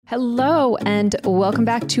Hello, and welcome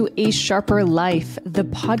back to A Sharper Life, the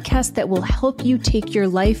podcast that will help you take your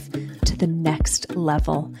life to the next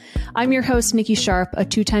level. I'm your host, Nikki Sharp, a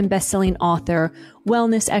two-time best-selling author,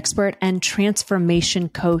 wellness expert, and transformation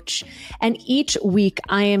coach. And each week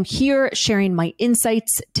I am here sharing my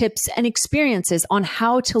insights, tips, and experiences on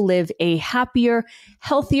how to live a happier,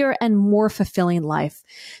 healthier, and more fulfilling life.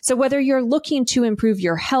 So whether you're looking to improve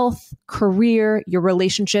your health, career, your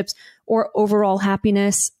relationships, or overall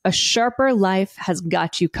happiness, A Sharper Life has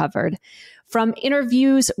got you covered. From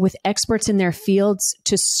interviews with experts in their fields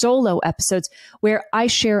to solo episodes where I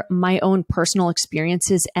share my own personal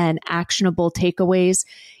experiences and actionable takeaways,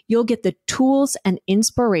 you'll get the tools and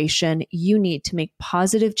inspiration you need to make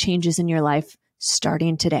positive changes in your life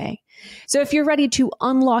starting today. So if you're ready to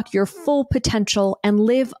unlock your full potential and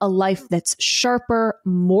live a life that's sharper,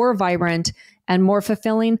 more vibrant, and more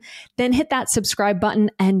fulfilling, then hit that subscribe button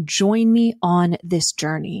and join me on this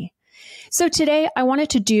journey. So today I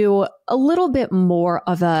wanted to do a little bit more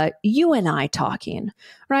of a you and I talking,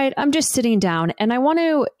 right? I'm just sitting down and I want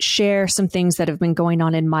to share some things that have been going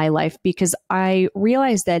on in my life because I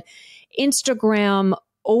realized that Instagram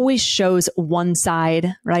always shows one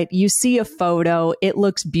side, right? You see a photo, it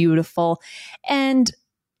looks beautiful. And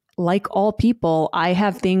like all people, I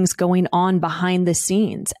have things going on behind the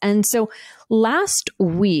scenes. And so last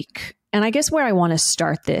week, and I guess where I want to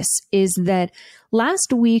start this is that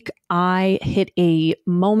last week I hit a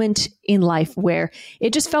moment in life where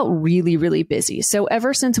it just felt really, really busy. So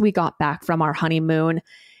ever since we got back from our honeymoon,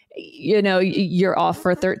 you know, you're off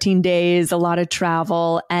for 13 days, a lot of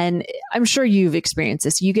travel. And I'm sure you've experienced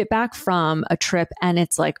this. You get back from a trip and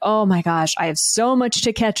it's like, oh my gosh, I have so much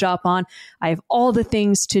to catch up on. I have all the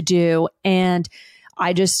things to do. And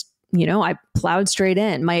I just, I plowed straight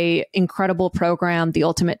in. My incredible program, the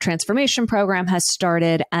Ultimate Transformation Program, has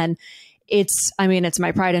started. And it's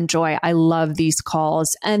my pride and joy. I love these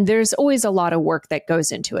calls. And there's always a lot of work that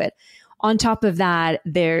goes into it. On top of that,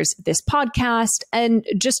 there's this podcast and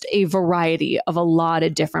just a variety of a lot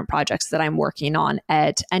of different projects that I'm working on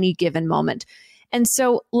at any given moment. And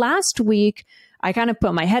so last week, I kind of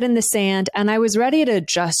put my head in the sand and I was ready to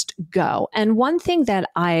just go. And one thing that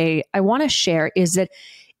I want to share is that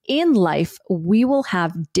in life, we will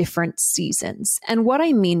have different seasons. And what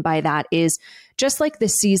I mean by that is just like the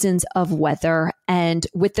seasons of weather, and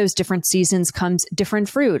with those different seasons comes different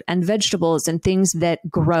fruit and vegetables and things that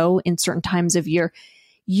grow in certain times of year,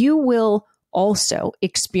 you will also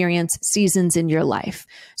experience seasons in your life.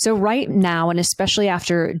 So right now, and especially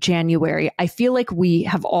after January, I feel like we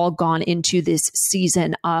have all gone into this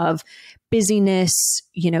season of busyness,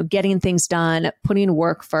 getting things done, putting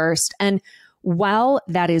work first. And while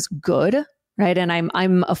that is good, right? And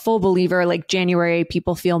I'm a full believer, like January,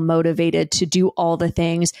 people feel motivated to do all the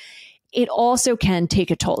things. It also can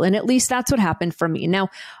take a toll. And at least that's what happened for me. Now,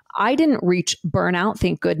 I didn't reach burnout,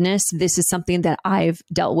 thank goodness. This is something that I've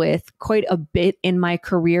dealt with quite a bit in my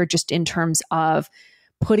career, just in terms of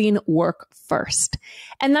putting work first.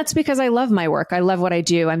 And that's because I love my work. I love what I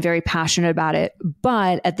do. I'm very passionate about it.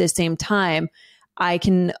 But at the same time, I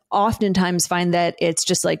can oftentimes find that it's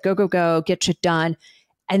just like, go, go, go, get shit done.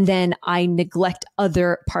 And then I neglect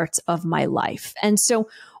other parts of my life. And so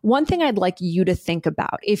one thing I'd like you to think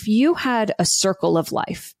about, if you had a circle of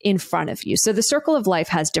life in front of you, so the circle of life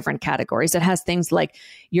has different categories. It has things like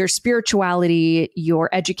your spirituality, your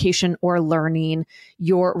education or learning,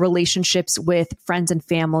 your relationships with friends and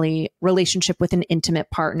family, relationship with an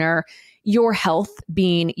intimate partner, your health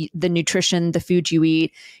being the nutrition, the food you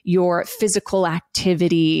eat, your physical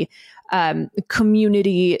activity,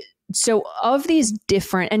 community. So of these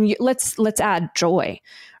different, and let's add joy,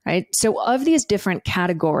 right? So of these different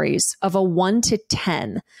categories of a 1 to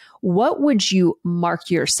 10, what would you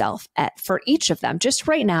mark yourself at for each of them just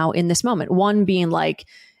right now in this moment? 1 being like,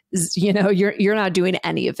 you're not doing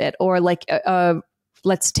any of it, or like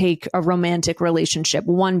let's take a romantic relationship.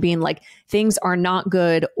 1 being like, things are not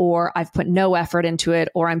good, or I've put no effort into it,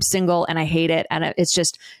 or I'm single and I hate it and it's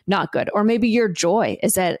just not good. Or maybe your joy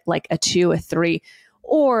is at like a 2, a 3,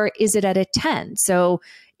 or is it at a 10? So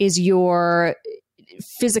is your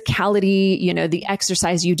physicality, the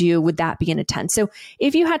exercise you do, would that be in a 10? So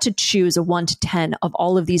if you had to choose a 1 to 10 of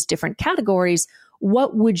all of these different categories,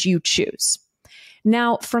 what would you choose?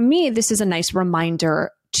 Now, for me, this is a nice reminder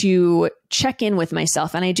to check in with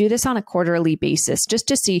myself. And I do this on a quarterly basis just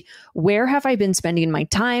to see, where have I been spending my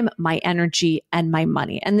time, my energy, and my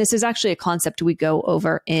money? And this is actually a concept we go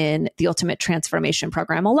over in the Ultimate Transformation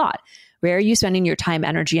Program a lot. Where are you spending your time,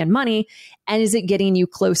 energy, and money? And is it getting you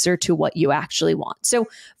closer to what you actually want? So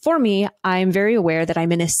for me, I'm very aware that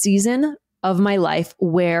I'm in a season of my life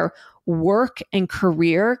where work and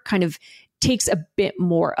career kind of takes a bit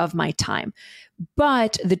more of my time.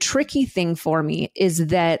 But the tricky thing for me is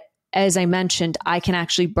that, as I mentioned, I can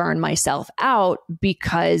actually burn myself out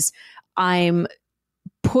because I'm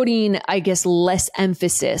putting, I guess, less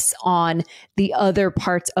emphasis on the other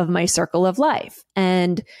parts of my circle of life.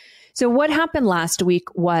 And so what happened last week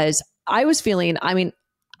was I was feeling,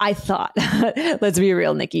 I thought, let's be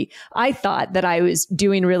real, Nikki, I thought that I was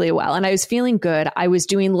doing really well and I was feeling good. I was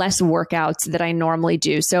doing less workouts that I normally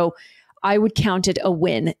do. So I would count it a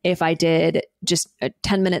win if I did just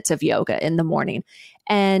 10 minutes of yoga in the morning.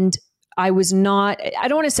 And I don't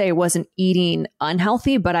want to say I wasn't eating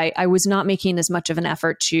unhealthy, but I was not making as much of an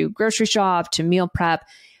effort to grocery shop, to meal prep,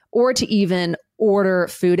 or to even order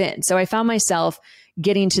food in. So I found myself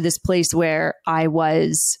getting to this place where I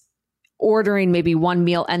was ordering maybe one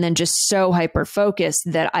meal and then just so hyper focused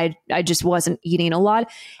that I just wasn't eating a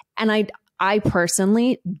lot. And I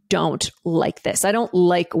personally don't like this. I don't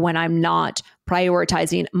like when I'm not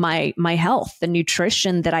prioritizing my health, the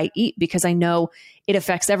nutrition that I eat, because I know it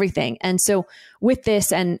affects everything. And so with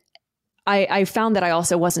this, and I found that I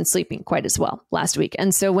also wasn't sleeping quite as well last week.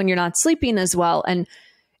 And so when you're not sleeping as well,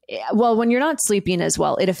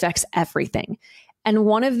 it affects everything. And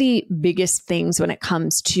one of the biggest things when it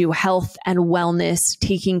comes to health and wellness,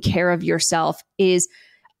 taking care of yourself, is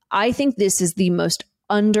I think this is the most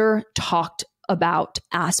under talked about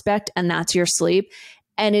aspect, and that's your sleep.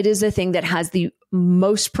 And it is the thing that has the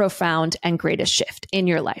most profound and greatest shift in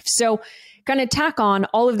your life. So kind of tack on,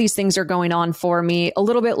 all of these things are going on for me, a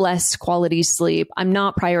little bit less quality sleep. I'm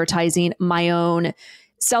not prioritizing my own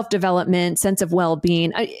self-development, sense of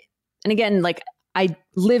well-being. And again, like, I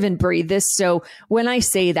live and breathe this. So when I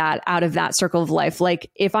say that, out of that circle of life,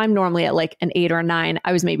 like if I'm normally at like an 8 or a 9,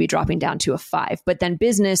 I was maybe dropping down to a 5. But then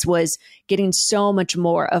business was getting so much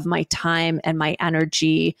more of my time and my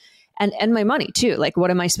energy and my money too. Like,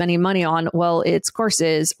 what am I spending money on? Well, it's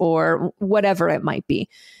courses or whatever it might be.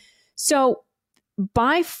 So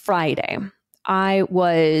by Friday, my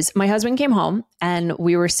husband came home and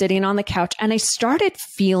we were sitting on the couch and I started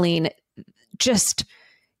feeling just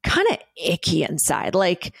kind of icky inside.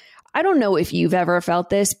 Like, I don't know if you've ever felt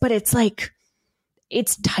this, but it's like,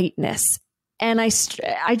 it's tightness. And I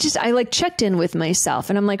checked in with myself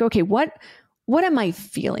and I'm like, okay, what am I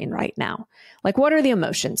feeling right now? Like, what are the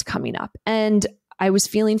emotions coming up? And I was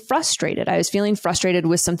feeling frustrated. I was feeling frustrated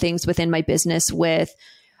with some things within my business, with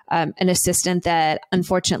an assistant that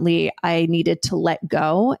unfortunately I needed to let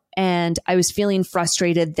go. And I was feeling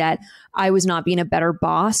frustrated that I was not being a better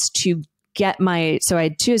boss to so I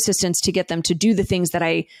had 2 assistants to get them to do the things that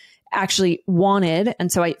I actually wanted. And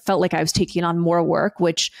so I felt like I was taking on more work,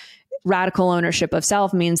 which radical ownership of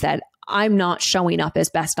self means that I'm not showing up as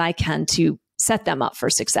best I can to set them up for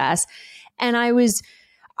success. And I was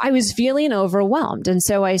feeling overwhelmed. And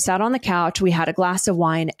so I sat on the couch, we had a glass of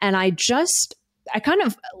wine, and I kind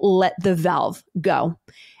of let the valve go.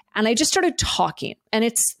 And I just started talking. And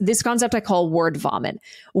it's this concept I call word vomit,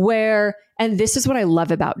 and this is what I love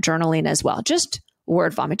about journaling as well. Just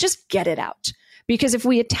word vomit, just get it out. Because if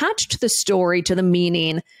we attach to the story, to the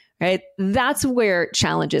meaning, right, that's where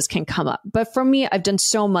challenges can come up. But for me, I've done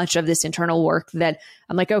so much of this internal work that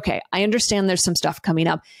I'm like, okay, I understand there's some stuff coming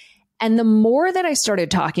up. And the more that I started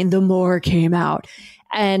talking, the more came out.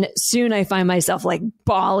 And soon I find myself like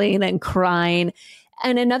bawling and crying.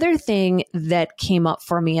 And another thing that came up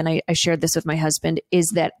for me, and I shared this with my husband, is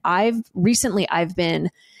that I've been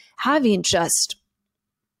having just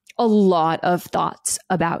a lot of thoughts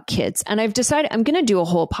about kids. And I've decided I'm going to do a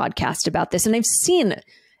whole podcast about this. And I've seen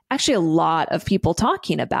actually a lot of people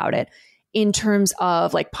talking about it in terms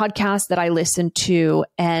of like podcasts that I listen to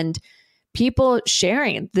and people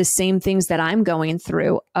sharing the same things that I'm going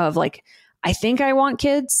through of like, I think I want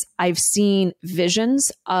kids. I've seen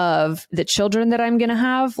visions of the children that I'm going to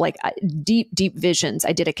have, like deep, deep visions.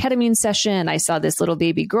 I did a ketamine session. I saw this little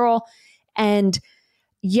baby girl, and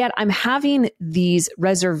yet I'm having these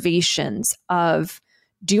reservations of,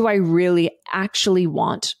 do I really actually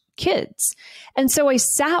want kids? And so I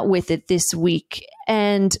sat with it this week,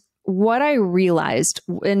 and what I realized,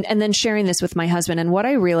 and then sharing this with my husband, and what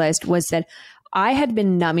I realized was that I had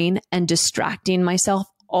been numbing and distracting myself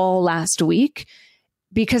all last week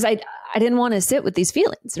because I didn't want to sit with these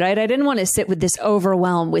feelings, right? I didn't want to sit with this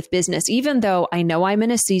overwhelm with business, even though I know I'm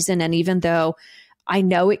in a season and even though I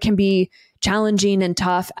know it can be challenging and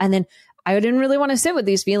tough. And then I didn't really want to sit with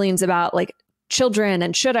these feelings about like children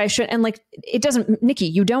and should. And like, it doesn't, Nikki,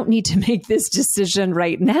 you don't need to make this decision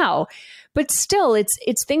right now, but still it's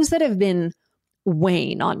things that have been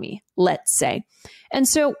weighing on me, let's say. And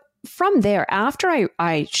so from there, after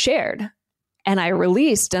I shared and I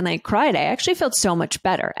released and I cried, I actually felt so much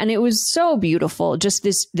better. And it was so beautiful. Just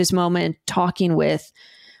this moment talking with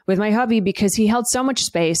my hubby, because he held so much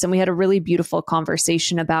space and we had a really beautiful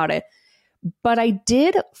conversation about it. But I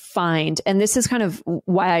did find, and this is kind of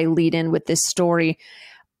why I lead in with this story,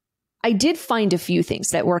 I did find a few things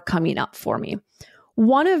that were coming up for me.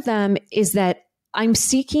 One of them is that I'm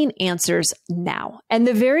seeking answers now. And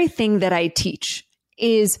the very thing that I teach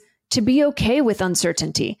is to be okay with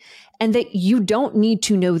uncertainty and that you don't need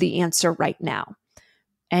to know the answer right now.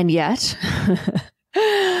 And yet,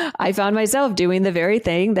 I found myself doing the very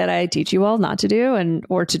thing that I teach you all not to do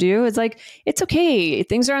or to do. It's like, it's okay.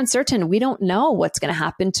 Things are uncertain. We don't know what's going to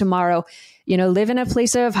happen tomorrow. Live in a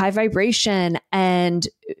place of high vibration and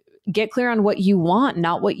get clear on what you want,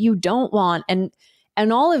 not what you don't want. And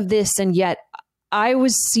all of this. And yet I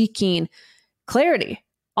was seeking clarity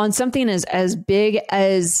on something as big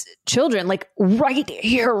as children, like right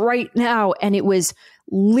here, right now. And it was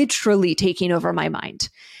literally taking over my mind.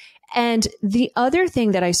 And the other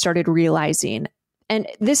thing that I started realizing, and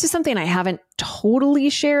this is something I haven't totally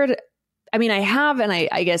shared. I mean, I have, and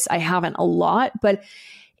I guess I haven't a lot, but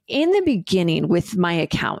in the beginning with my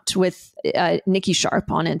account with Nikki Sharp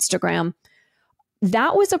on Instagram,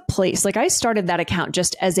 that was a place, like I started that account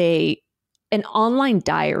just as an online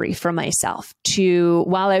diary for myself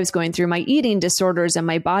while I was going through my eating disorders and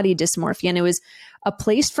my body dysmorphia. And it was a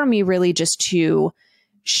place for me really just to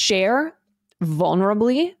share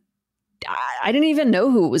vulnerably. I didn't even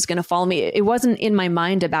know who was going to follow me. It wasn't in my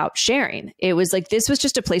mind about sharing. It was like, this was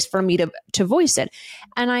just a place for me to voice it.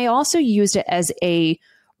 And I also used it as a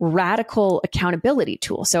radical accountability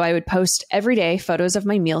tool. So I would post every day photos of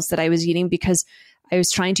my meals that I was eating because I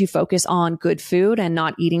was trying to focus on good food and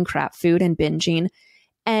not eating crap food and binging.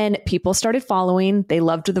 And people started following. They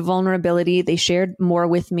loved the vulnerability. They shared more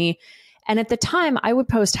with me. And at the time, I would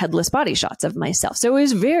post headless body shots of myself. So it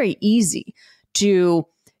was very easy to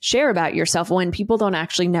share about yourself when people don't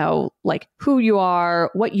actually know like who you are,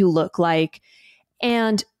 what you look like.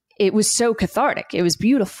 And it was so cathartic. It was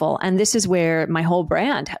beautiful. And this is where my whole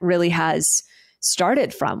brand really has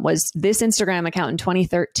started from, was this Instagram account in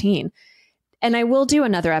 2013. And I will do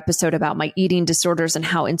another episode about my eating disorders and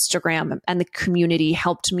how Instagram and the community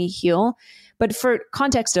helped me heal. But for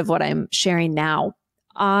context of what I'm sharing now,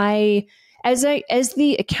 as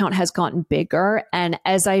the account has gotten bigger and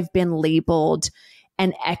as I've been labeled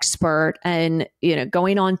an expert and,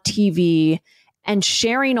 going on TV and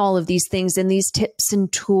sharing all of these things and these tips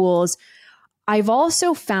and tools, I've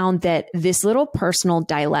also found that this little personal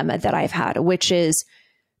dilemma that I've had, which is,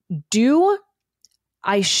 do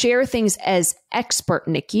I share things as expert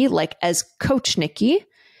Nikki, like as coach Nikki,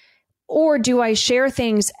 or do I share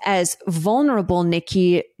things as vulnerable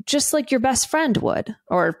Nikki, just like your best friend would,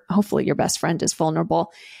 or hopefully your best friend is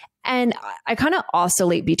vulnerable? And I kind of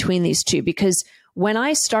oscillate between these two, because when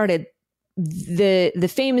I started,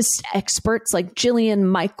 the famous experts like Jillian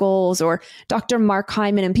Michaels or Dr. Mark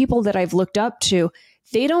Hyman and people that I've looked up to,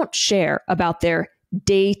 they don't share about their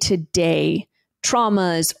day-to-day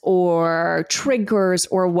traumas or triggers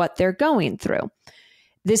or what they're going through.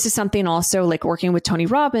 This is something also like working with Tony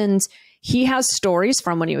Robbins. He has stories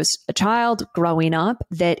from when he was a child growing up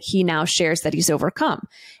that he now shares that he's overcome.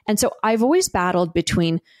 And so I've always battled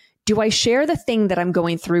between, do I share the thing that I'm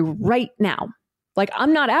going through right now? Like,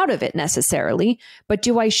 I'm not out of it necessarily, but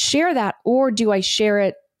do I share that, or do I share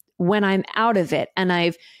it when I'm out of it and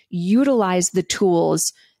I've utilized the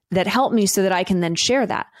tools that help me so that I can then share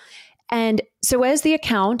that? And so as the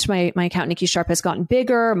account, my account, Nikki Sharp, has gotten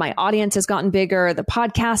bigger, my audience has gotten bigger, the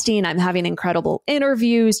podcasting, I'm having incredible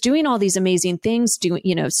interviews, doing all these amazing things,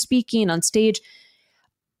 speaking on stage,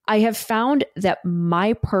 I have found that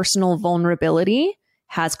my personal vulnerability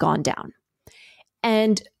has gone down.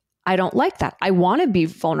 And I don't like that. I want to be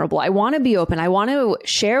vulnerable. I want to be open. I want to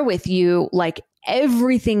share with you like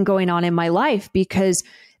everything going on in my life, because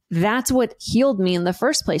that's what healed me in the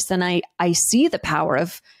first place. And I see the power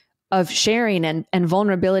of sharing and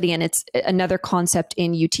vulnerability. And it's another concept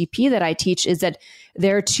in UTP that I teach, is that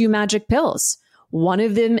there are two magic pills. One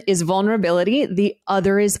of them is vulnerability. The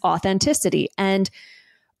other is authenticity. And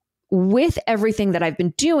with everything that I've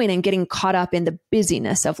been doing and getting caught up in the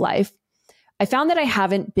busyness of life, I found that I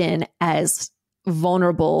haven't been as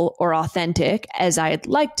vulnerable or authentic as I'd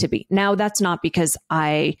like to be. Now, that's not because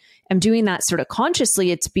I am doing that sort of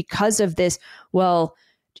consciously. It's because of this, well,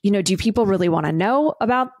 do people really want to know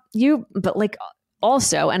about you? But like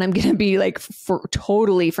also, and I'm going to be like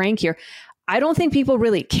totally frank here, I don't think people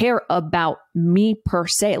really care about me per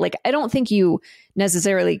se. Like, I don't think you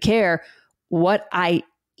necessarily care what I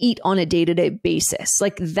eat on a day-to-day basis.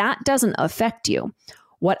 Like, that doesn't affect you.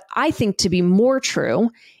 What I think to be more true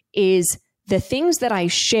is the things that I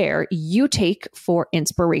share, you take for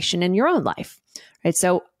inspiration in your own life, right?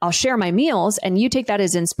 So I'll share my meals and you take that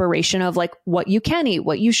as inspiration of like what you can eat,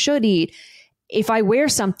 what you should eat. If I wear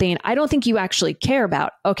something I don't think you actually care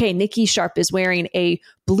about, okay, Nikki Sharp is wearing a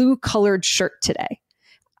blue colored shirt today.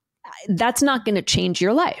 That's not going to change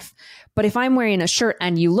your life. But if I'm wearing a shirt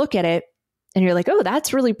and you look at it and you're like, oh,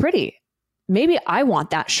 that's really pretty. Maybe I want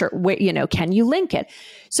that shirt. Can you link it?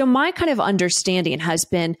 So my kind of understanding has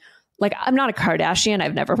been like, I'm not a Kardashian.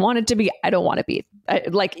 I've never wanted to be. I don't want to be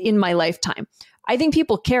like in my lifetime. I think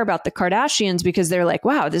people care about the Kardashians because they're like,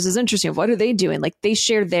 wow, this is interesting. What are they doing? Like they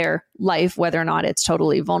share their life, whether or not it's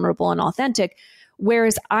totally vulnerable and authentic.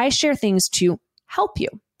 Whereas I share things to help you.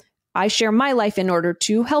 I share my life in order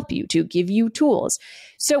to help you, to give you tools.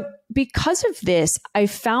 So because of this, I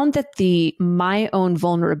found that my own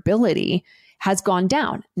vulnerability has gone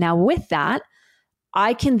down. Now with that,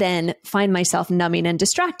 I can then find myself numbing and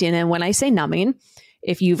distracting. And when I say numbing,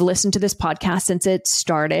 if you've listened to this podcast since it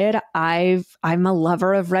started, I'm a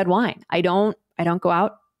lover of red wine. I don't go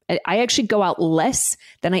out. I actually go out less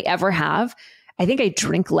than I ever have. I think I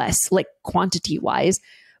drink less, like quantity wise,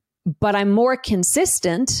 but I'm more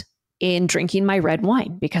consistent in drinking my red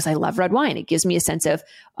wine because I love red wine. It gives me a sense of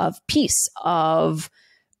peace, of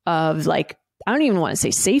like, I don't even want to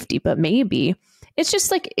say safety, but maybe it's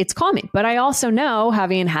just like, it's calming. But I also know,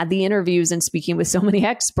 having had the interviews and speaking with so many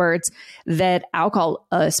experts, that alcohol,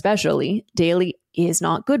 especially daily, is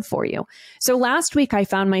not good for you. So last week I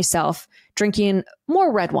found myself drinking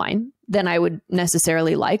more red wine than I would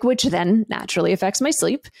necessarily like, which then naturally affects my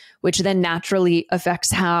sleep, which then naturally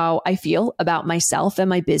affects how I feel about myself and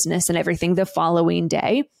my business and everything the following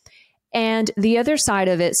day. And the other side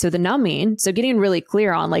of it, so the numbing, so getting really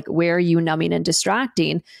clear on like, where are you numbing and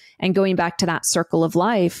distracting, and going back to that circle of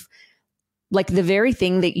life, like the very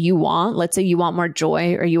thing that you want, let's say you want more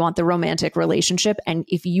joy or you want the romantic relationship. And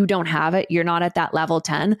if you don't have it, you're not at that level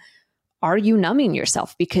 10. Are you numbing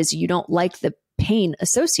yourself because you don't like the pain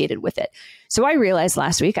associated with it? So I realized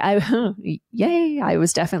last week, I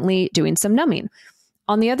was definitely doing some numbing.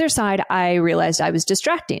 On the other side, I realized I was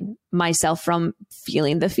distracting myself from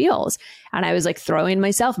feeling the feels. And I was like throwing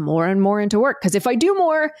myself more and more into work. Because if I do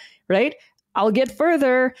more, right, I'll get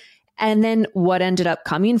further. And then what ended up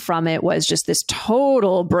coming from it was just this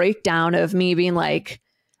total breakdown of me being like,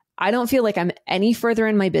 I don't feel like I'm any further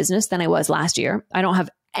in my business than I was last year. I don't have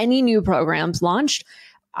any new programs launched.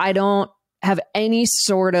 I don't have any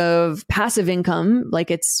sort of passive income.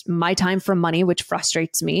 Like it's my time for money, which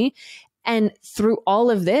frustrates me. And through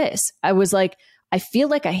all of this, I was like, I feel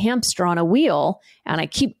like a hamster on a wheel and I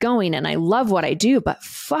keep going and I love what I do, but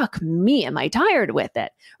fuck me, am I tired with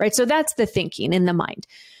it? Right? So that's the thinking in the mind.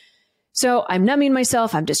 So I'm numbing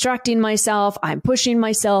myself, I'm distracting myself, I'm pushing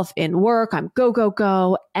myself in work, I'm go, go,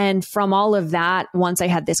 go. And from all of that, once I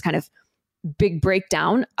had this kind of big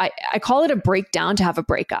breakdown, I call it a breakdown to have a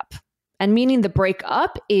breakup. And meaning the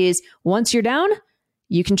breakup is once you're down,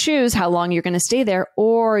 you can choose how long you're going to stay there,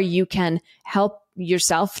 or you can help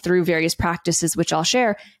yourself through various practices, which I'll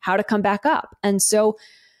share, how to come back up. And so,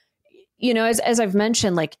 as I've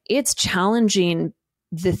mentioned, like it's challenging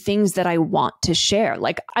the things that I want to share.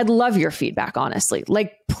 Like I'd love your feedback, honestly.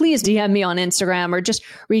 Like please DM me on Instagram or just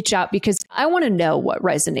reach out, because I want to know what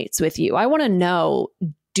resonates with you. I want to know,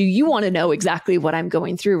 do you want to know exactly what I'm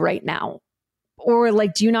going through right now? Or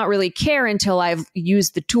like, do you not really care until I've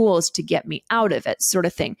used the tools to get me out of it, sort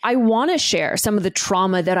of thing. I want to share some of the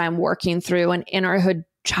trauma that I'm working through and innerhood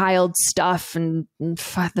child stuff and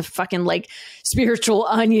the fucking like spiritual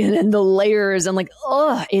onion and the layers and like,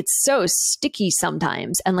 oh, it's so sticky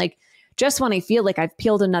sometimes. And like, just when I feel like I've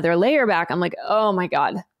peeled another layer back, I'm like, oh my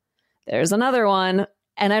God, there's another one.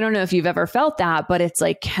 And I don't know if you've ever felt that, but it's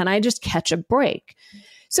like, can I just catch a break?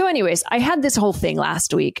 So anyways, I had this whole thing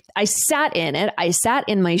last week. I sat in it. I sat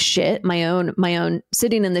in my shit, my own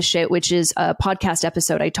sitting in the shit, which is a podcast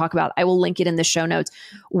episode I talk about. I will link it in the show notes,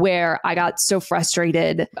 where I got so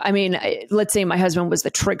frustrated. I mean, let's say my husband was the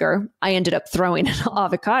trigger. I ended up throwing an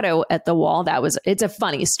avocado at the wall. It's a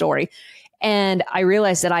funny story. And I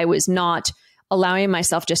realized that I was not allowing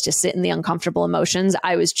myself just to sit in the uncomfortable emotions.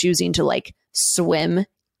 I was choosing to like swim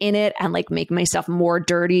in it and like make myself more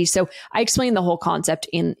dirty. So I explained the whole concept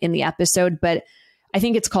in the episode, but I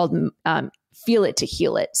think it's called Feel It to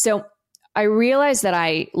Heal It. So I realized that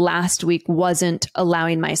I last week wasn't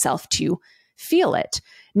allowing myself to feel it.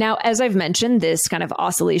 Now, as I've mentioned, this kind of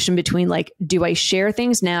oscillation between like, do I share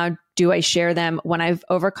things now? Do I share them when I've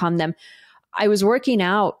overcome them? I was working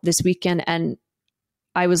out this weekend and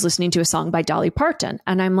I was listening to a song by Dolly Parton,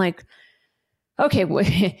 and I'm like,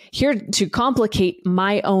 okay, here to complicate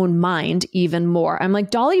my own mind even more. I'm like,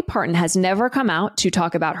 Dolly Parton has never come out to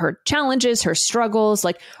talk about her challenges, her struggles.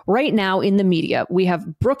 Like right now in the media, we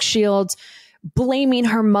have Brooke Shields blaming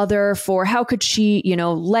her mother for how could she,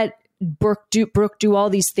 let Brooke do all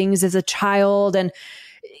these things as a child. And,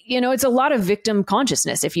 it's a lot of victim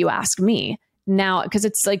consciousness, if you ask me. Now, because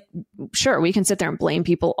it's like, sure, we can sit there and blame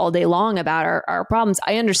people all day long about our problems.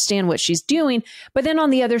 I understand what she's doing. But then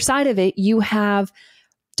on the other side of it, you have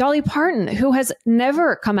Dolly Parton, who has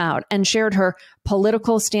never come out and shared her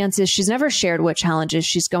political stances. She's never shared what challenges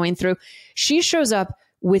she's going through. She shows up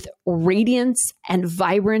with radiance and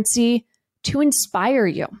vibrancy to inspire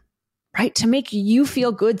you, right? To make you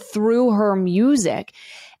feel good through her music.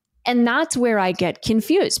 And that's where I get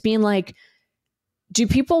confused, being like, do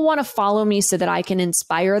people want to follow me so that I can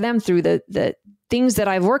inspire them through the things that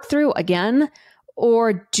I've worked through again?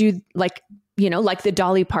 Or do like the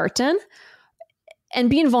Dolly Parton and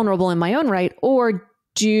being vulnerable in my own right? Or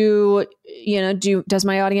does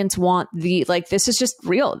my audience want this is just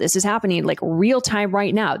real. This is happening like real time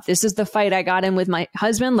right now. This is the fight I got in with my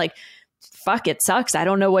husband. Like, fuck, it sucks. I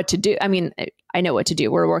don't know what to do. I mean, I know what to do.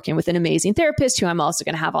 We're working with an amazing therapist who I'm also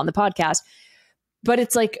going to have on the podcast, but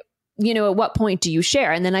it's like, at what point do you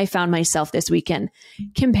share? And then I found myself this weekend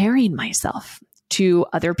comparing myself to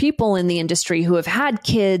other people in the industry who have had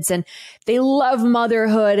kids and they love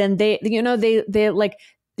motherhood and they like,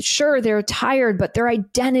 sure, they're tired, but their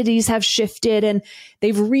identities have shifted and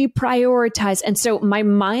they've reprioritized. And so my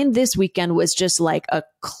mind this weekend was just like a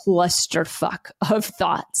clusterfuck of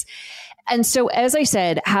thoughts. And so, as I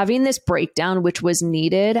said, having this breakdown, which was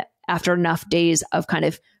needed after enough days of kind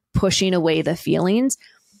of pushing away the feelings,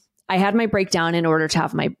 I had my breakdown in order to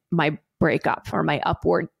have my breakup or my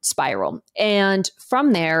upward spiral. And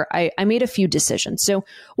from there, I made a few decisions. So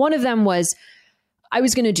one of them was I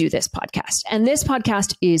was going to do this podcast. And this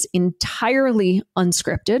podcast is entirely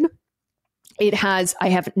unscripted. I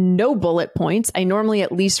have no bullet points. I normally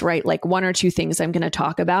at least write like one or two things I'm going to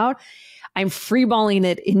talk about. I'm freeballing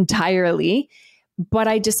it entirely. But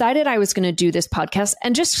I decided I was going to do this podcast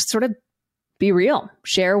and just sort of be real,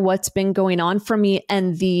 share what's been going on for me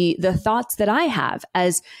and the thoughts that I have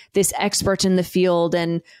as this expert in the field.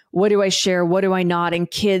 And what do I share? What do I not? And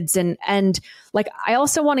kids. And like, I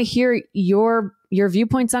also want to hear your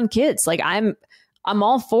viewpoints on kids. Like I'm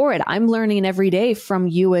all for it. I'm learning every day from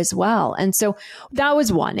you as well. And so that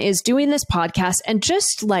was one, is doing this podcast and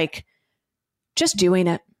just doing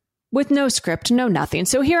it with no script, no nothing.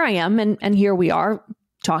 So here I am. And here we are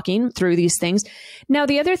talking through these things. Now,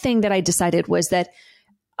 the other thing that I decided was that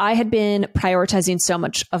I had been prioritizing so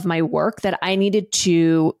much of my work that I needed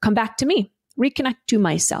to come back to me, reconnect to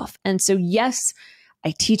myself. And so, yes,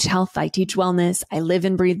 I teach health, I teach wellness, I live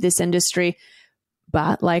and breathe this industry.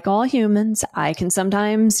 But like all humans, I can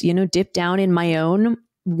sometimes, dip down in my own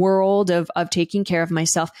world of taking care of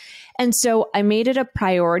myself. And so I made it a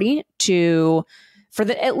priority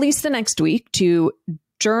at least the next week, to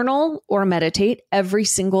journal or meditate every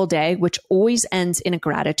single day, which always ends in a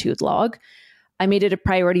gratitude log. I made it a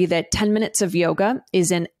priority that 10 minutes of yoga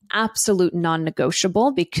is an absolute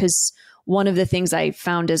non-negotiable, because one of the things I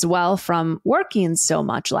found as well from working so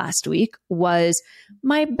much last week was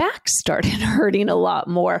my back started hurting a lot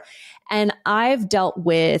more. And I've dealt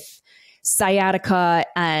with sciatica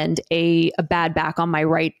and a bad back on my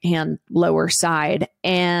right hand lower side.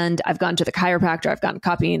 And I've gone to the chiropractor, I've gotten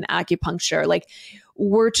cupping, acupuncture. Like,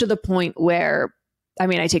 we're to the point where, I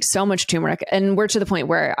take so much turmeric, and we're to the point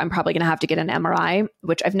where I'm probably going to have to get an MRI,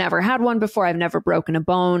 which I've never had one before. I've never broken a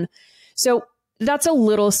bone. So that's a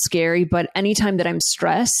little scary, but anytime that I'm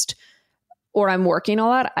stressed or I'm working a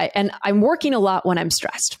lot, I'm working a lot when I'm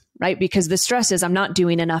stressed, right? Because the stress is I'm not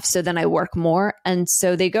doing enough. So then I work more. And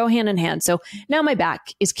so they go hand in hand. So now my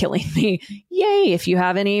back is killing me. Yay. If you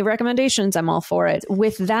have any recommendations, I'm all for it.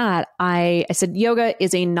 With that, I said, yoga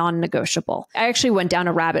is a non-negotiable. I actually went down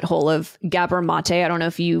a rabbit hole of Gabor Mate. I don't know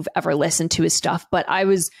if you've ever listened to his stuff, but I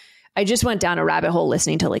just went down a rabbit hole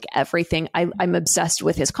listening to like everything. I'm obsessed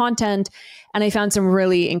with his content, and I found some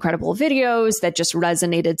really incredible videos that just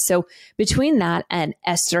resonated. So between that and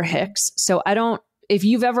Esther Hicks, if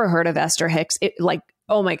you've ever heard of Esther Hicks,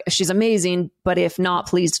 oh my, she's amazing. But if not,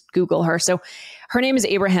 please Google her. So her name is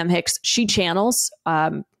Abraham Hicks. She channels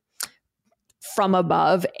from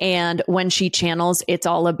above. And when she channels, it's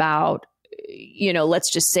all about,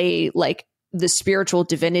 let's just say like the spiritual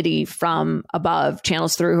divinity from above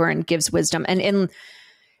channels through her and gives wisdom. And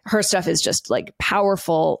her stuff is just like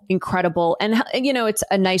powerful, incredible. And, it's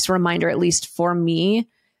a nice reminder, at least for me,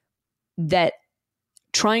 that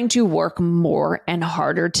trying to work more and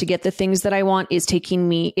harder to get the things that I want is taking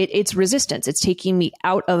me, it's resistance. It's taking me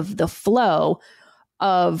out of the flow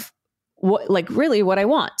of really what I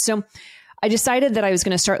want. So I decided that I was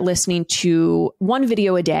going to start listening to one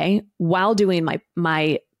video a day while doing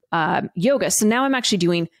my yoga. So now I'm actually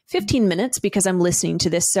doing 15 minutes because I'm listening to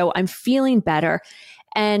this. So I'm feeling better.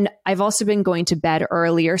 And I've also been going to bed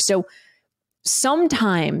earlier. So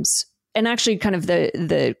sometimes, and actually kind of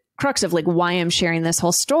the crux of like why I'm sharing this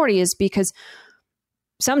whole story is because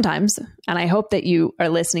sometimes, and I hope that you are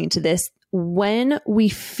listening to this, when we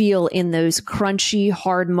feel in those crunchy,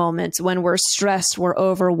 hard moments, when we're stressed, we're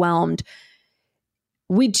overwhelmed,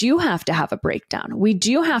 we do have to have a breakdown. We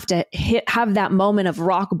do have to have that moment of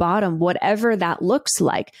rock bottom, whatever that looks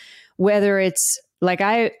like, whether it's like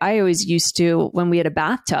I always used to, when we had a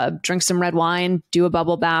bathtub, drink some red wine, do a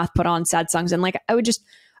bubble bath, put on sad songs. And like,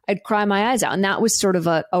 I'd cry my eyes out. And that was sort of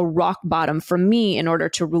a rock bottom for me in order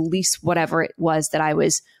to release whatever it was that I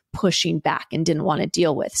was pushing back and didn't want to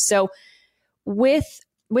deal with. So with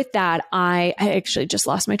that, I actually just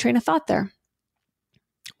lost my train of thought there.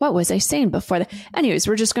 What was I saying before that? Anyways,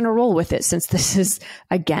 we're just going to roll with it since this is,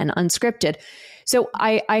 again, unscripted. So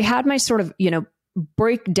I had my sort of,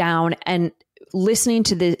 breakdown and listening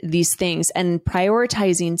to these things and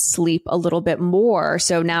prioritizing sleep a little bit more.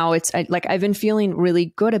 So now it's like I've been feeling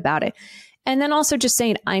really good about it. And then also just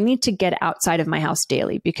saying I need to get outside of my house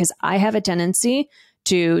daily because I have a tendency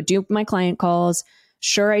to do my client calls.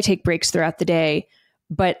 Sure, I take breaks throughout the day,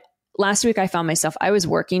 but last week I found myself, I was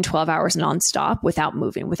working 12 hours nonstop without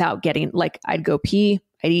moving, without getting, like I'd go pee,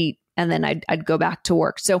 I'd eat, and then I'd go back to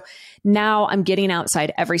work. So now I'm getting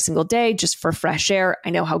outside every single day just for fresh air. I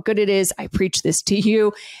know how good it is. I preach this to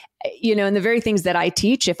you, and the very things that I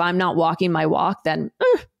teach, if I'm not walking my walk, then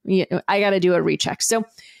I got to do a recheck. So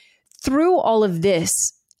through all of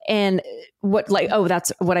this and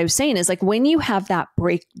that's what I was saying is like, when you have that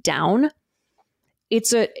breakdown,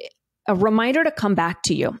 it's a reminder to come back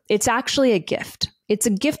to you. It's actually a gift. It's a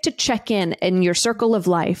gift to check in your circle of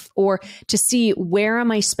life or to see where am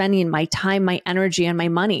I spending my time, my energy, and my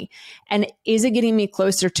money? And is it getting me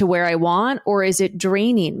closer to where I want or is it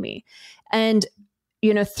draining me? And,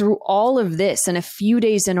 through all of this and a few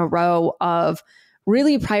days in a row of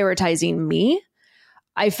really prioritizing me,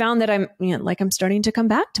 I found that I'm starting to come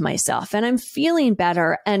back to myself and I'm feeling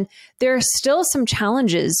better. And there are still some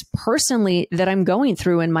challenges personally that I'm going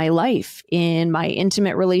through in my life, in my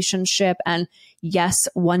intimate relationship. And yes,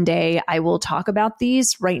 one day I will talk about these.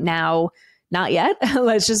 Right now, not yet.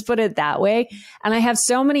 Let's just put it that way. And I have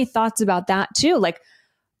so many thoughts about that too. Like,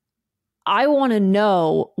 I want to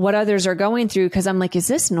know what others are going through because I'm like, is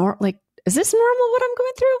this normal what I'm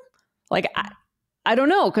going through? Like, I don't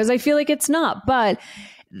know, because I feel like it's not. But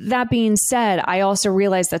that being said, I also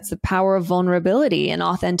realize that's the power of vulnerability and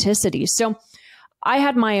authenticity. So I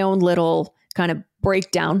had my own little kind of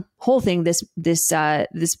breakdown, whole thing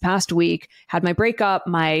this past week, had my breakup,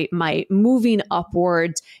 my moving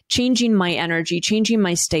upwards, changing my energy, changing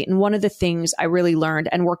my state. And one of the things I really learned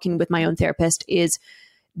and working with my own therapist is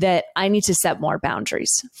that I need to set more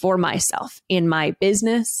boundaries for myself in my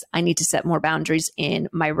business. I need to set more boundaries in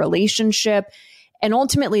my relationship. And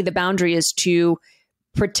ultimately, the boundary is to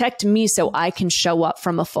protect me so I can show up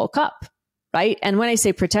from a full cup, right? And when I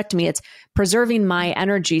say protect me, it's preserving my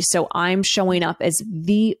energy so I'm showing up as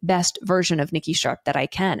the best version of Nikki Sharp that I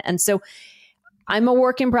can. And so I'm a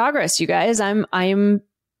work in progress, you guys. I'm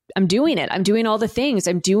doing it. I'm doing all the things.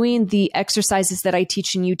 I'm doing the exercises that I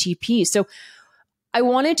teach in UTP. So I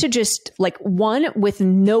wanted to just with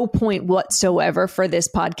no point whatsoever for this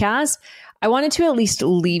podcast, I wanted to at least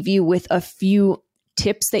leave you with a few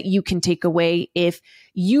tips that you can take away if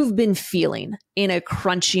you've been feeling in a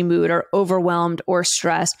crunchy mood or overwhelmed or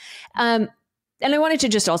stressed. And I wanted to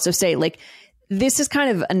just also say, this is kind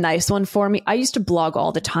of a nice one for me. I used to blog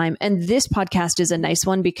all the time, and this podcast is a nice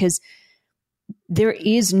one because there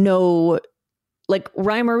is no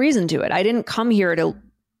rhyme or reason to it. I didn't come here to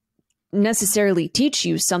necessarily teach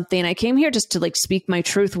you something. I came here just to speak my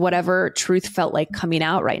truth, whatever truth felt like coming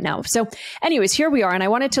out right now. So anyways, here we are. And I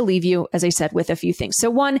wanted to leave you, as I said, with a few things. So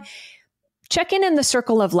one, check in the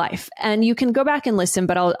circle of life, and you can go back and listen,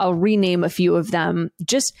 but I'll rename a few of them.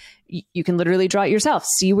 Just, you can literally draw it yourself,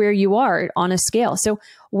 see where you are on a scale. So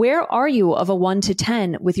where are you of a 1 to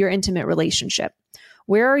 10 with your intimate relationship?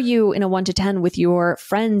 Where are you in a 1 to 10 with your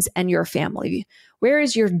friends and your family? Where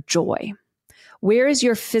is your joy? Where is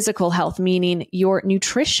your physical health, meaning your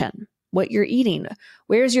nutrition, what you're eating?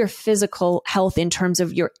 Where is your physical health in terms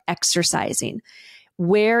of your exercising?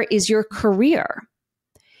 Where is your career?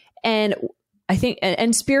 And I think,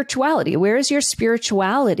 and spirituality. Where is your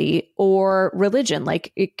spirituality or religion,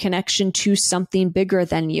 like a connection to something bigger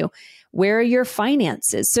than you? Where are your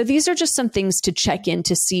finances? So these are just some things to check in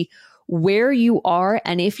to see where you are.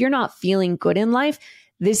 And if you're not feeling good in life,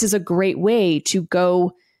 this is a great way to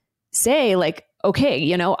go say like, okay,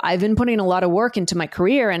 you know, I've been putting a lot of work into my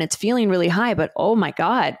career and it's feeling really high, but oh my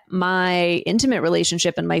God, my intimate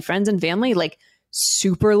relationship and my friends and family, like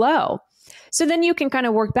super low. So then you can kind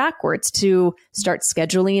of work backwards to start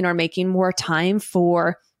scheduling or making more time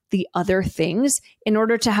for the other things in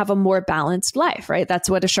order to have a more balanced life, right? That's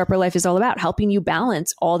what a sharper life is all about, helping you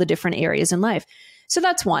balance all the different areas in life. So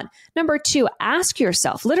that's one. Number two, ask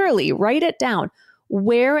yourself, literally write it down.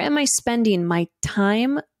 Where am I spending my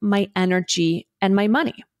time, my energy, and my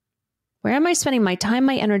money? Where am I spending my time,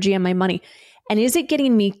 my energy, and my money? And is it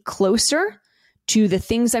getting me closer to the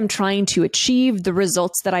things I'm trying to achieve, the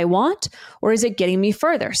results that I want, or is it getting me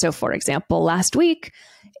further? So for example, last week,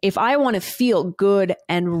 if I want to feel good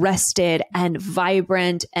and rested and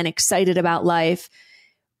vibrant and excited about life,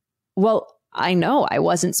 well, I know I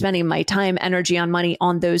wasn't spending my time, energy, on money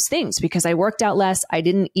on those things because I worked out less. I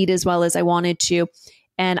didn't eat as well as I wanted to.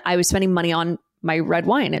 And I was spending money on my red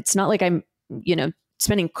wine. It's not like I'm,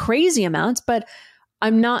 spending crazy amounts, but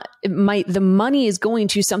I'm not, the money is going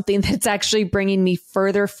to something that's actually bringing me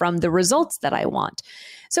further from the results that I want.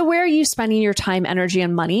 So where are you spending your time, energy,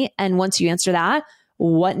 and money? And once you answer that,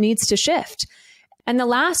 what needs to shift? And the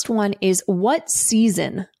last one is, what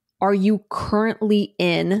season are you currently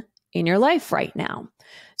in your life right now?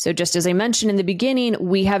 So just as I mentioned in the beginning,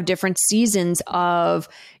 we have different seasons of,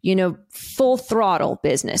 full throttle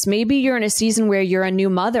business. Maybe you're in a season where you're a new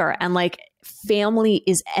mother and like family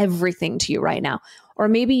is everything to you right now. Or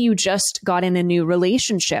maybe you just got in a new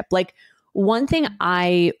relationship. Like one thing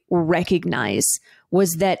I recognize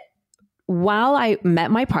was that while I met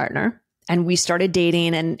my partner and we started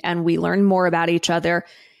dating and we learned more about each other,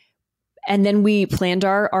 and then we planned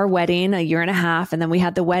our wedding 1.5 years, and then we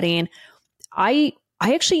had the wedding, I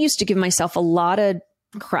actually used to give myself a lot of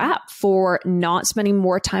crap for not spending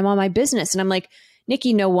more time on my business. And I'm like,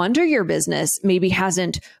 Nikki, no wonder your business maybe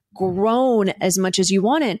hasn't grown as much as you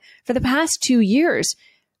wanted. For the past 2 years,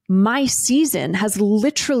 my season has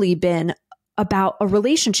literally been about a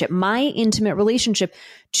relationship, my intimate relationship,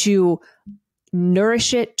 to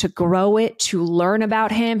nourish it, to grow it, to learn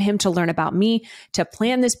about him to learn about me, to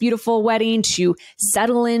plan this beautiful wedding, to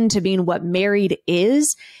settle into being what married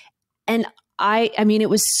is. And I mean, it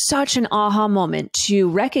was such an aha moment to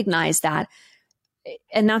recognize that.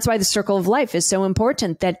 And that's why the circle of life is so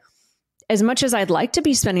important, that as much as I'd like to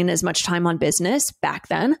be spending as much time on business back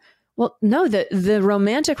then, well, no, the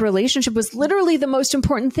romantic relationship was literally the most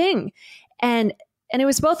important thing. And it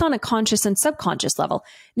was both on a conscious and subconscious level.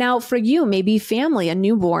 Now, for you, maybe family, a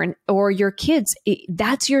newborn, or your kids,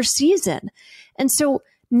 that's your season. And so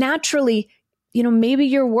naturally, maybe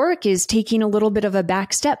your work is taking a little bit of a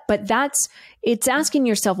back step, but it's asking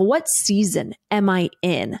yourself, what season am I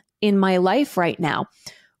in my life right now?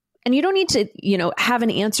 And you don't need to, have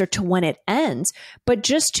an answer to when it ends, but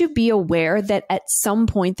just to be aware that at some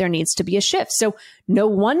point there needs to be a shift. So no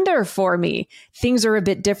wonder for me, things are a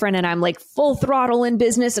bit different and I'm like full throttle in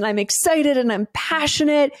business and I'm excited and I'm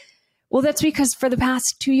passionate. Well, that's because for the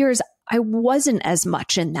past 2 years, I wasn't as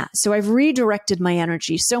much in that. So I've redirected my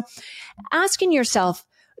energy. So asking yourself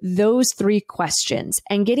those 3 questions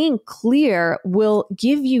and getting clear will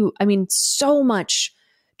give you, so much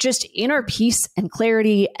just inner peace and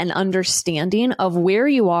clarity and understanding of where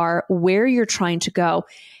you are, where you're trying to go.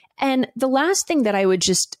 And the last thing that I would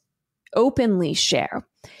just openly share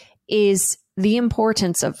is the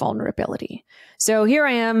importance of vulnerability. So here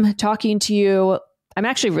I am talking to you. I'm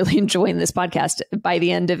actually really enjoying this podcast by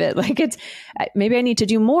the end of it. Like maybe I need to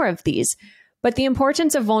do more of these, but the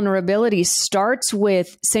importance of vulnerability starts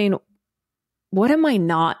with saying, what am I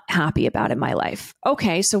not happy about in my life?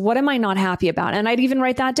 Okay, so what am I not happy about? And I'd even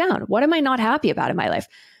write that down. What am I not happy about in my life?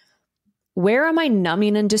 Where am I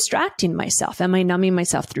numbing and distracting myself? Am I numbing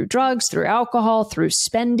myself through drugs, through alcohol, through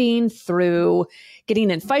spending, through getting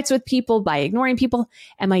in fights with people, by ignoring people?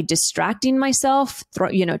 Am I distracting myself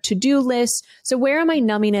through, to-do lists? So where am I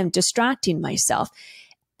numbing and distracting myself?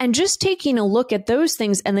 And just taking a look at those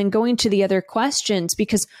things and then going to the other questions,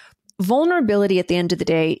 because vulnerability at the end of the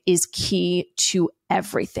day is key to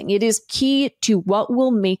everything. It is key to what will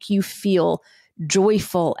make you feel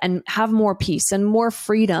joyful and have more peace and more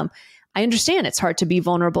freedom. I understand it's hard to be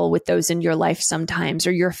vulnerable with those in your life sometimes,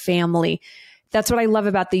 or your family. That's what I love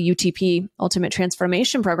about the UTP Ultimate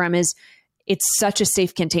Transformation Program is it's such a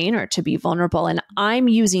safe container to be vulnerable. And I'm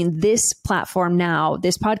using this platform now,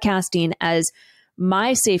 this podcasting, as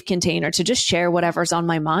my safe container to just share whatever's on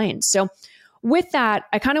my mind. So with that,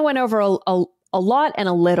 I kind of went over a lot and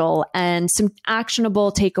a little and some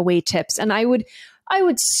actionable takeaway tips. And I would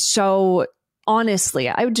just so honestly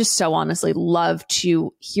love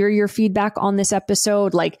to hear your feedback on this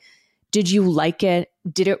episode. Like, did you like it?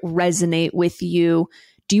 Did it resonate with you?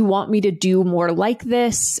 Do you want me to do more like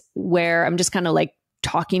this, where I'm just kind of like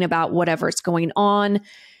talking about whatever's going on?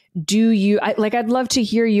 I'd love to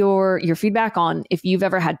hear your feedback on if you've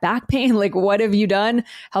ever had back pain. Like, what have you done?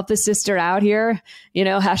 Help a sister out here,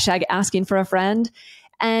 hashtag asking for a friend.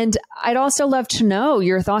 And I'd also love to know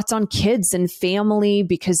your thoughts on kids and family,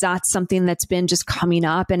 because that's something that's been just coming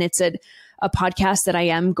up. And it's a podcast that I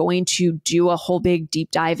am going to do a whole big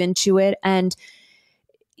deep dive into it. And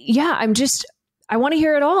yeah, I want to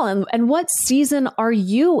hear it all. And what season are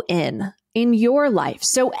you in your life?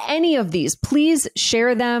 So any of these, please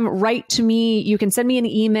share them, write to me. You can send me an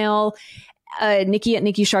email,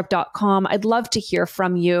 nikki@nikkisharp.com. I'd love to hear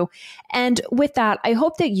from you. And with that, I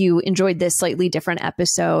hope that you enjoyed this slightly different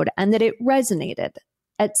episode and that it resonated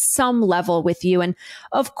at some level with you. And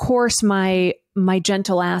of course, my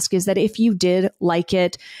gentle ask is that if you did like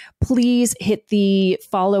it, please hit the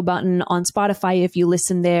follow button on Spotify if you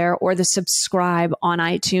listen there, or the subscribe on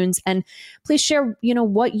iTunes. And please share,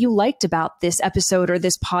 what you liked about this episode or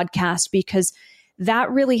this podcast, because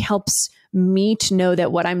that really helps me to know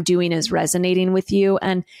that what I'm doing is resonating with you.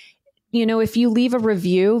 And if you leave a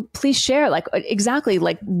review, please share exactly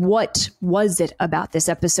what was it about this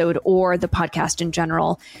episode or the podcast in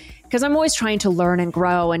general? Because I'm always trying to learn and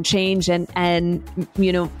grow and change and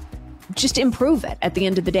just improve it. At the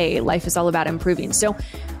end of the day, life is all about improving. So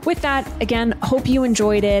with that, again, hope you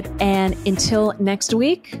enjoyed it. And until next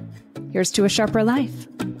week, here's to a sharper life.